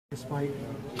Despite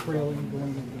trailing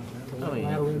going into I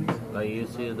lateral mean, innings? like you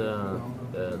see the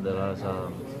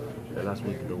last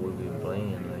week that we've been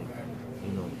playing, like,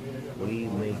 you know, we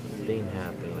make things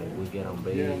happen. Like we get on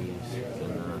base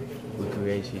and we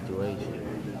create situations.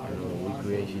 You know, we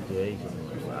create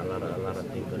situations. A lot of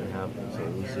things gonna happen. So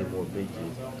we see more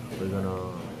pitches. We're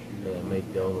gonna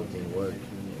make the other thing work,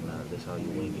 and that's how you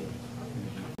win games.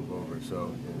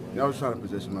 So I was trying to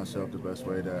position myself the best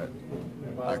way that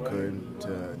I could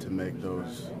to make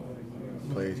those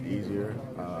plays easier.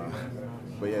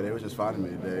 But yeah, they were just finding me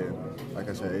today. And like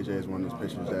I said, AJ is one of those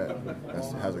pitchers that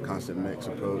has a constant mix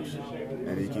approach,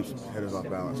 and he keeps hitters off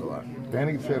balance a lot.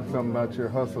 Danny said something about your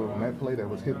hustle and that play that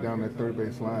was hit down that third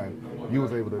base line. You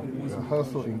was able to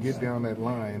hustle and get down that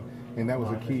line, and that was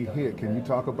a key hit. Can you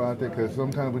talk about that? Because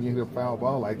sometimes when you hit a foul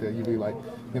ball like that, you be like,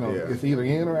 you know, yeah, it's either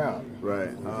in or out.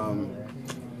 Right.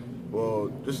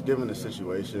 Well, just given the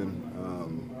situation,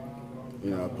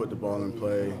 you know, I put the ball in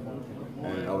play,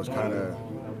 and I was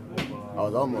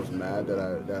almost mad that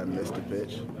I missed the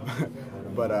pitch,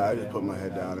 but I just put my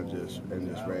head down and just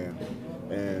ran,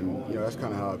 and you know that's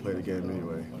kind of how I play the game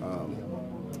anyway.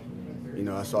 You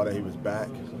know, I saw that he was back,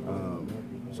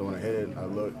 so when I hit it, I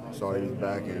looked, saw he was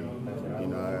back, and you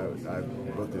know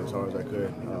I looked it as hard as I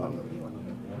could.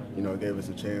 You know, it gave us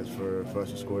a chance for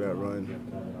us to score that run,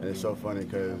 and it's so funny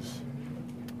because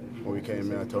when we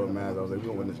came in, I told Maz, I was like, we're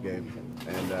gonna win this game.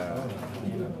 And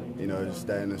you know, just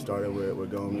started with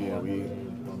Gomez,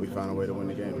 and we found a way to win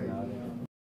the game.